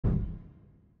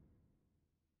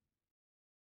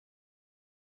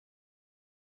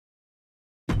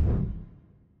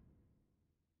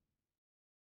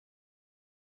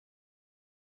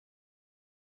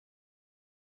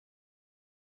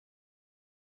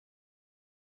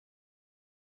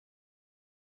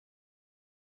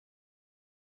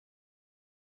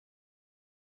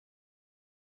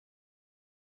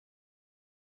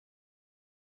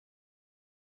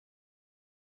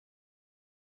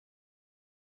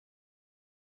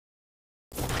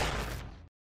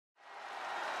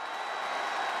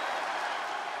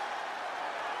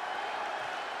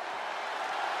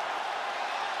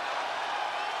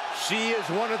She is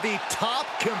one of the top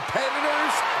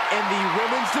competitors in the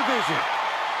women's division.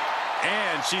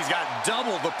 And she's got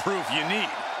double the proof you need.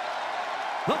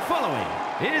 The following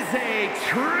is a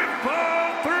triple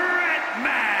threat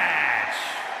match.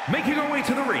 Making her way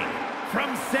to the ring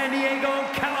from San Diego,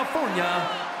 California,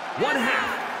 one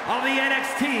half of the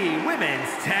NXT Women's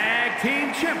Tag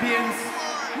Team Champions,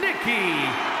 NiKKi,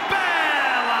 BellA.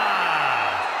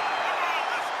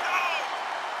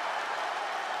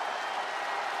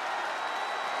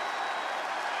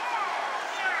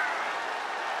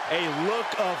 A look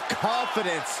of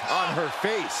confidence on her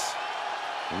face.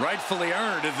 Rightfully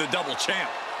earned as the double champ.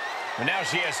 And now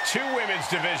she has two women's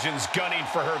divisions gunning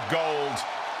for her gold.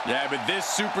 Yeah, but this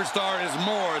superstar is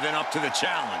more than up to the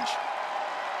challenge.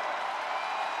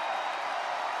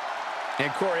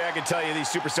 And Corey, I can tell you these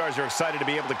superstars are excited to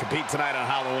be able to compete tonight on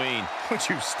Halloween. Would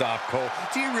you stop, Cole?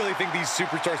 Do you really think these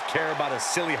superstars care about a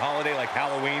silly holiday like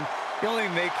Halloween? The only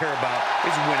thing they care about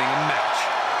is winning a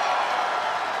match.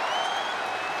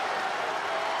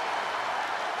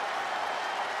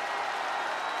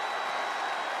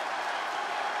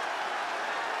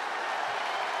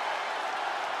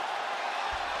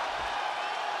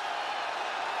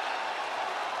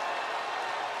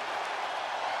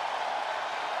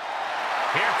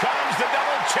 Here comes the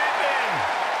double champion.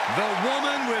 The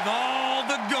woman with all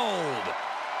the gold.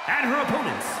 And her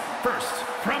opponents, first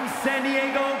from San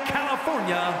Diego,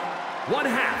 California, one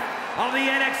half of the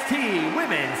NXT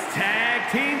Women's Tag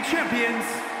Team Champions,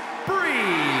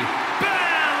 Brie,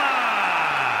 BellA.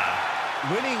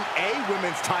 Winning a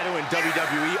women's title in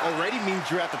WWE already means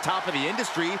you're at the top of the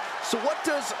industry. So what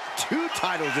does two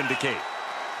titles indicate?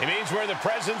 It means we're in the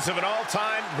presence of an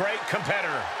all-time great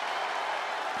competitor.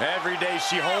 Every day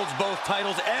she holds both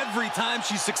titles. Every time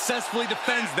she successfully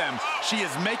defends them, she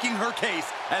is making her case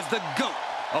as the GOAT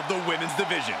of the women's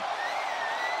division.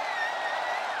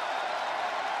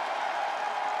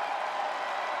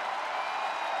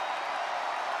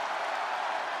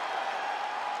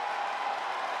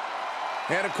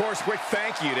 And of course, quick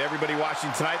thank you to everybody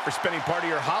watching tonight for spending part of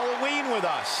your Halloween with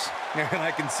us. And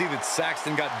I can see that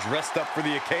Saxton got dressed up for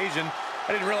the occasion.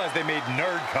 I didn't realize they made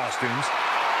nerd costumes.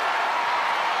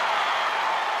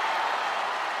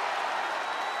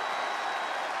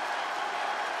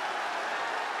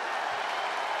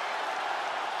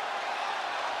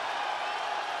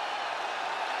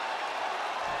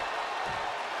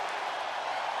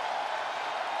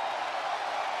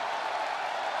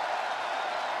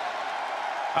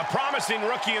 A promising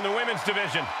rookie in the women's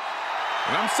division.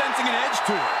 And I'm sensing an edge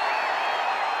to her.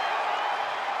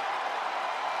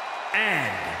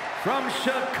 And from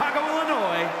Chicago,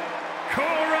 Illinois,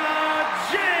 Cora,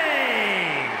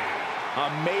 Jade.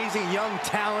 Amazing young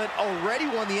talent, already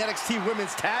won the NXT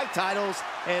Women's Tag titles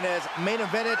and has main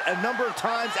evented a number of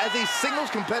times as a singles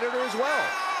competitor as well.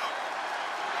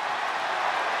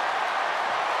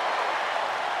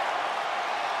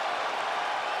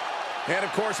 And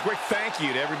of course, quick thank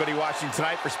you to everybody watching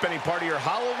tonight for spending part of your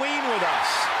Halloween with us.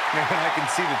 And I can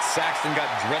see that Saxton got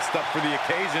dressed up for the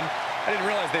occasion. I didn't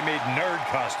realize they made nerd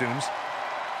costumes.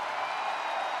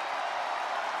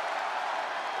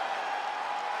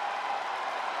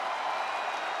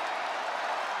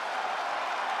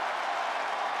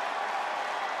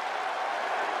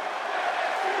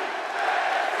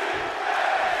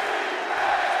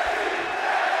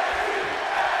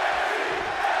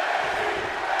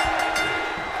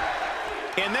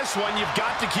 In this one, you've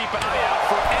got to keep an eye out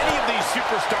for any of these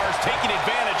superstars taking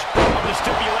advantage of the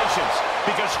stipulations,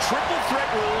 because triple threat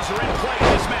rules are in play in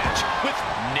this match with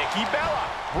NiKKi, BellA,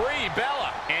 Brie, BellA,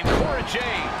 and Cora,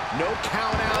 Jade. No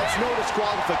countouts, no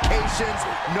disqualifications,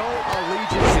 no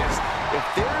allegiances. If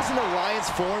there is an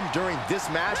alliance formed during this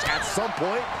match, at some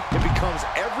point, it becomes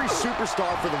every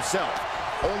superstar for themselves.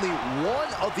 Only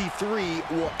one of the three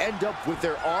will end up with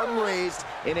their arm raised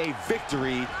in a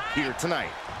victory here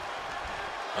tonight.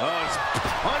 Oh, it's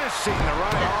punishing the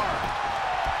right arm.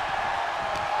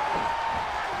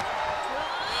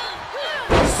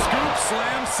 Scoop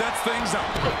slam sets things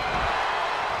up.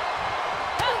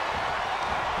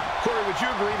 Corey, would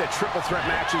you agree that triple threat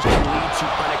matches can lead to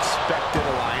unexpected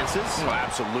alliances? Oh,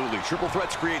 absolutely. Triple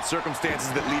threats create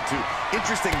circumstances that lead to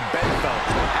interesting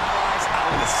bedfellows, allies out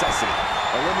of necessity.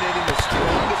 Eliminating the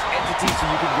strongest entity so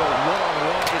you can go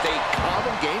one-on-one is a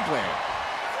common game plan.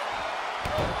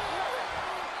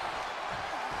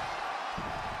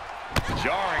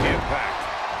 Jarring impact.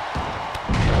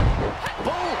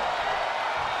 Boom!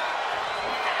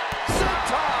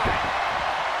 Sentai!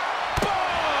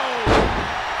 Boom!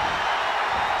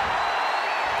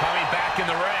 Coming back in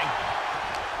the ring.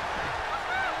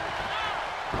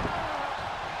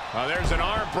 Oh, there's an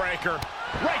arm breaker.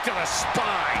 Right to the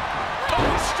spine.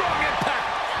 Oh, strong impact.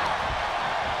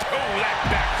 Oh, that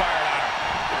backfired on her.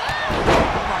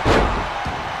 Oh, my God.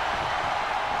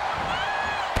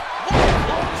 What a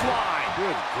clothesline.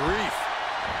 Good grief.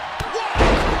 What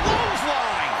a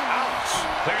clothesline. Ouch.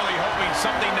 Clearly hoping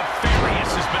something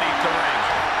nefarious is beneath the ring.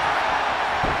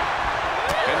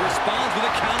 And responds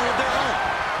with a counter of their own.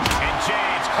 And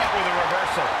Jade's caught with a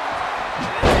reversal.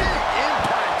 Big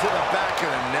impact to the back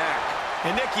of the neck.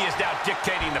 And NiKKi is now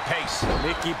dictating the pace.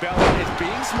 BellA is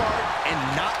being smart and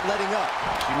not letting up.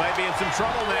 She might be in some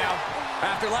trouble now.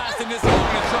 After lasting this long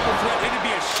in a triple threat, it'd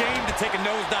be a shame to take a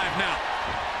nosedive now.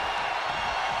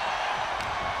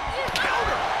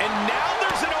 Counter. And now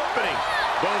there's an opening.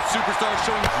 Both superstars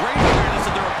showing great awareness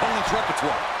of their opponent's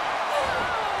repertoire.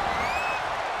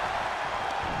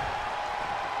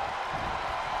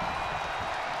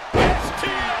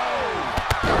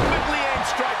 Perfectly aimed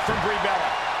strike from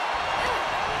BellA.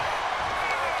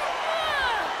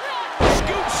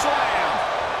 Scoop slam.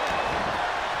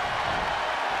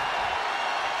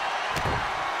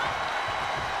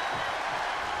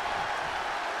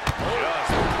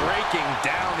 Just breaking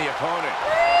down the opponent.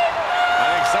 I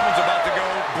think someone's about to go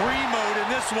Brie mode in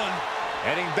this one.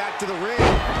 Heading back to the ring.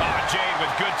 Oh, Jade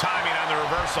with good timing on the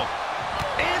reversal.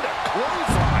 And a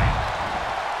clothesline.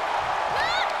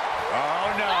 Oh,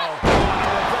 no. On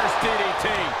a reverse DDT.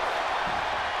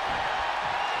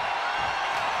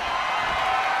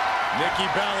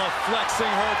 BellA flexing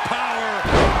her power.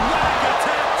 Leg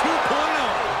attack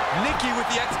 2.0. NiKKi with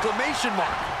the exclamation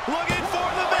mark. Looking for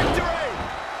the victory.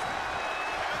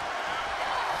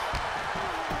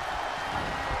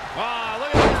 Ah,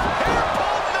 look at this. Hair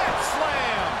pull neck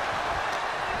slam.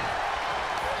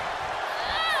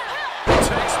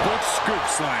 Textbook scoop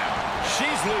slam.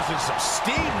 She's losing some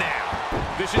steam now.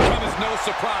 This should come as no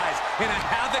surprise. In a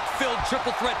havoc-filled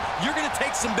triple threat, you're going to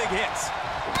take some big hits.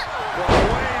 From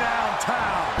way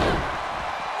downtown.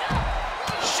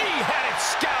 She had it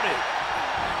scouted.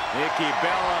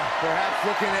 BellA perhaps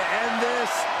looking to end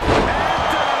this. And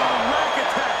down, leg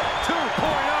attack 2.0.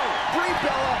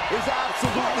 BellA is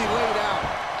absolutely laid out.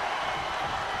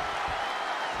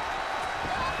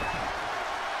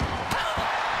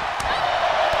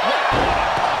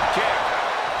 Kick.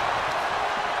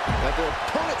 Let their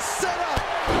opponent set up.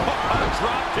 A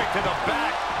drop kick to the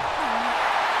back.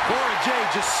 Cora Jade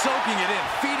just soaking it in,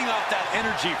 feeding off that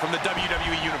energy from the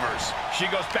WWE Universe. She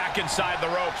goes back inside the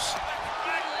ropes.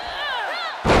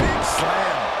 Big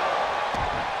slam.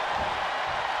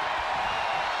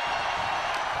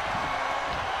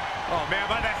 Oh, man,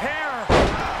 by the hair.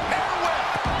 Hair whip.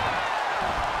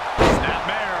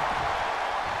 Snapmare.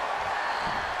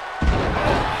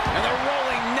 And the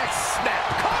rolling neck snap.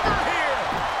 Cover here.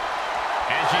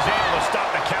 And she's able to stop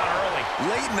the count early.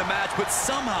 Late in the match, but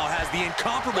somehow has the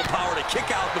incomparable power to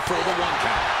kick out before the 1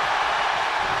 count.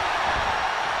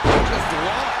 Just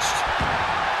launched.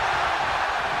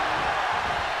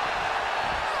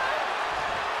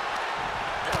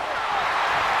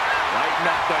 Lighten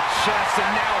up the chest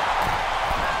and now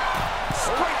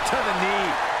straight to the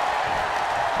knee.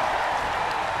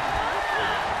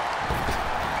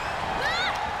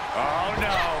 Oh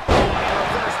no,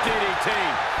 reverse DDT.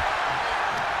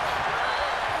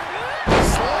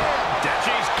 Slam.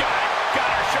 She's got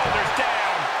her shoulders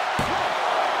down.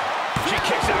 She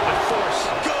kicks out with force.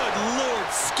 Good Lord,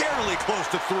 scarily close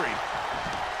to 3.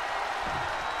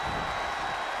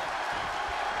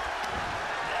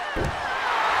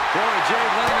 Cora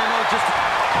Jade letting her know just...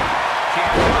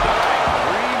 Can't do the ring.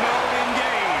 Brie mode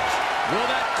engaged. Will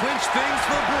that clinch things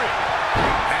for Brie?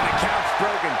 And the count's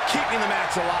broken, keeping the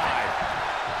match alive.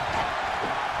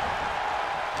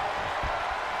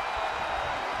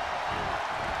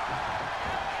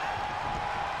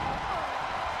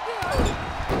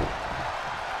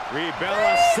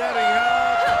 BellA setting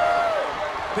up.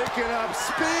 Picking up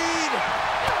speed.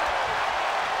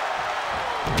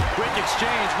 Quick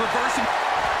exchange, reversing.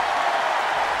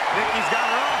 NiKKi's got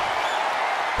her up.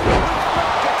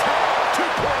 Attack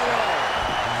 2.0.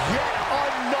 Yet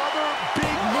another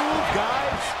big move,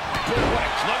 guys.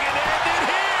 Looking to end it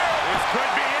here. This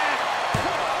could be it.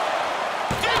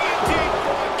 Digging deep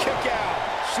for a kick out.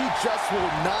 She just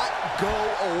will not go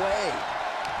away.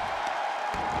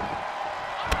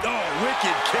 Oh,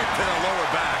 wicked kick to the lower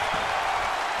back.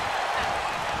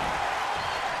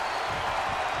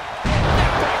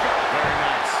 Very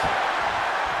nice.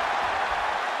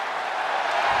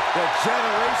 The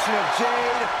generation of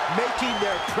Jade making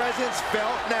their presence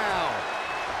felt now.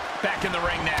 Back in the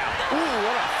ring now. Ooh,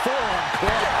 what a forearm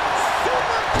club.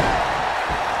 Super kick.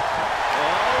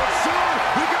 Oh, soon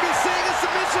we could be seeing a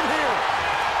submission here.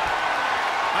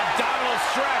 Abdominal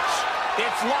stretch.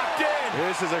 It's locked in.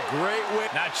 This is a great win.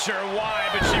 Not sure why,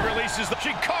 but she releases the...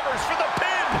 She covers for the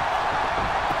pin.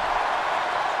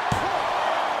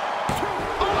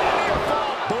 Oh, near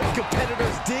fall. Both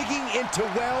competitors digging into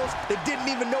wells they didn't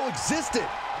even know existed.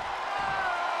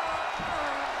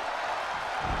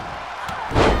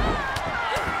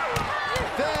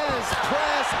 Fez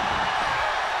press.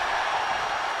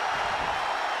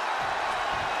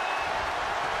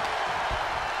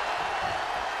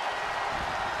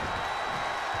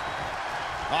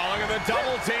 Oh, look at the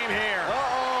double team here.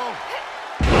 Uh-oh.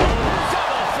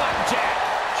 Double flapjack.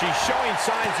 She's showing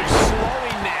signs of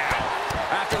slowing now.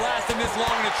 After lasting this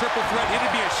long in a triple threat, it'd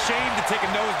be a shame to take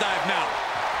a nosedive now.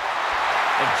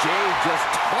 And Jade just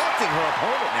taunting her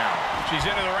opponent now. She's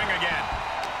into the ring again.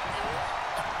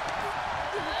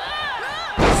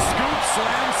 Scoop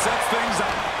slam sets things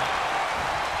up.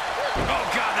 Oh,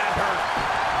 God, that hurt.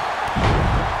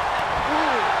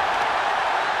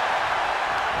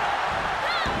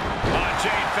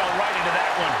 Jade fell right into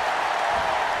that one.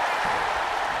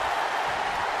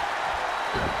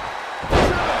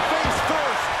 Face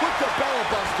first with the BellA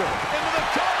buster. Into the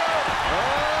cover.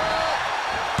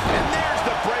 And there's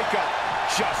the breakup.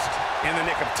 Just in the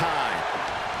nick of time.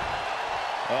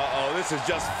 Uh-oh, this is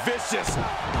just vicious.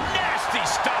 Nasty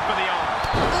stop of the arm.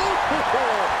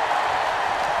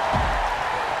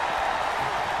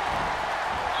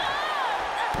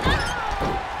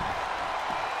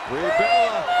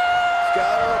 BellA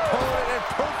got her opponent in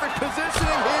perfect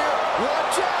positioning here.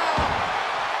 Watch out!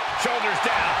 Shoulders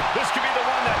down. This could be the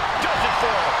one that does it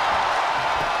for her.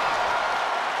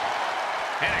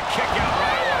 And a kick out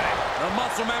right away. The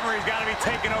muscle memory's got to be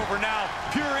taken over now.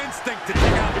 Pure instinct to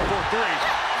take out before 3.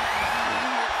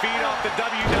 Feed off the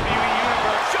WWE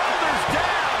Universe. Shoulders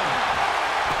down.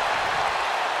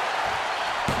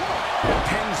 The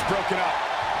pin's broken up.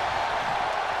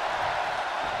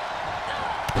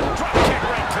 Drop kick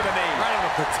right to the knee. Right on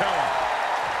the patella.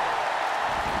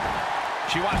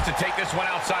 She wants to take this one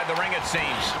outside the ring, it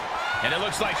seems. And it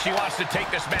looks like she wants to take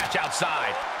this match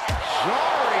outside.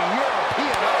 Roaring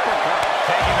European uppercut.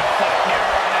 Taking the fight nearer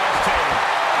on NXT.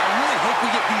 I really hope we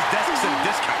get these desks at a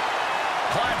discount.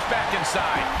 Climbs back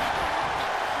inside.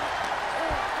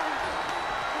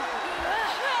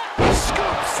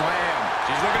 Scoop slam.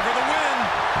 She's looking for the win.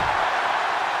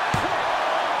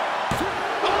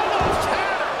 Almost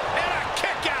had her. And a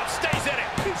kick out stays in it.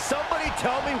 Can somebody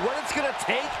tell me what it's going to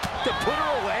take to put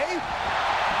her away?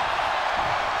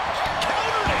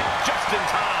 Countered it just in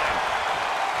time.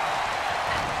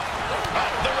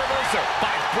 The reversal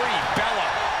by Brie, BellA.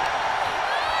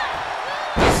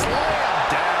 Slam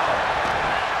down.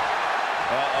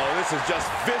 Uh-oh, this is just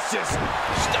vicious.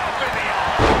 Stop in the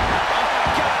arm. Oh, my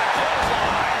God, a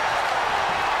clothesline.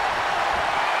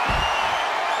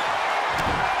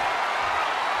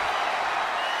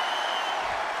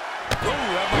 Ooh,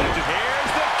 that might have just...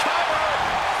 Here's the cover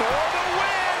for the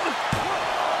win.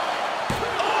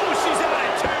 Oh, she's out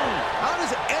at 2. How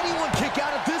does anyone kick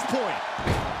out at this point?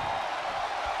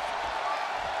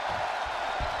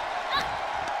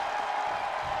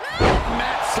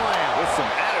 Mat slam with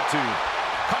some attitude.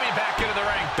 Coming back into the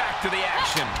ring, back to the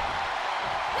action.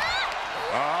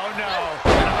 Oh, no.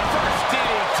 And a reverse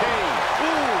DDT.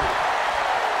 Ooh.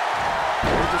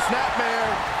 Here's the snapmare.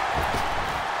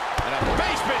 And a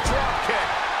basement drop kick.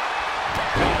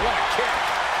 Oh, what a kick.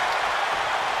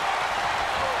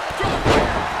 Drop kick.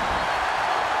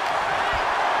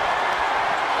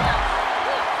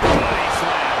 Body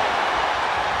slam.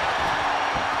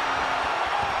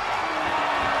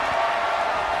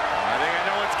 I think I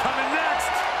know what's coming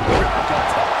next.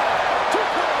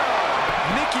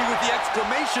 NiKKi with the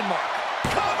exclamation mark.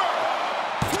 Cover!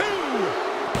 2!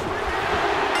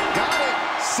 Got it!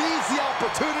 Seize the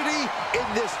opportunity in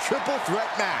this triple threat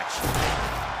match.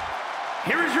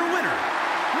 Here is your winner,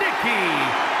 NiKKi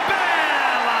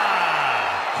BellA!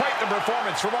 Quite the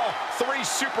performance from all 3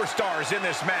 superstars in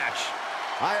this match.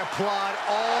 I applaud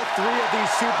all 3 of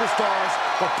these superstars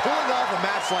for pulling off a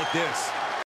match like this.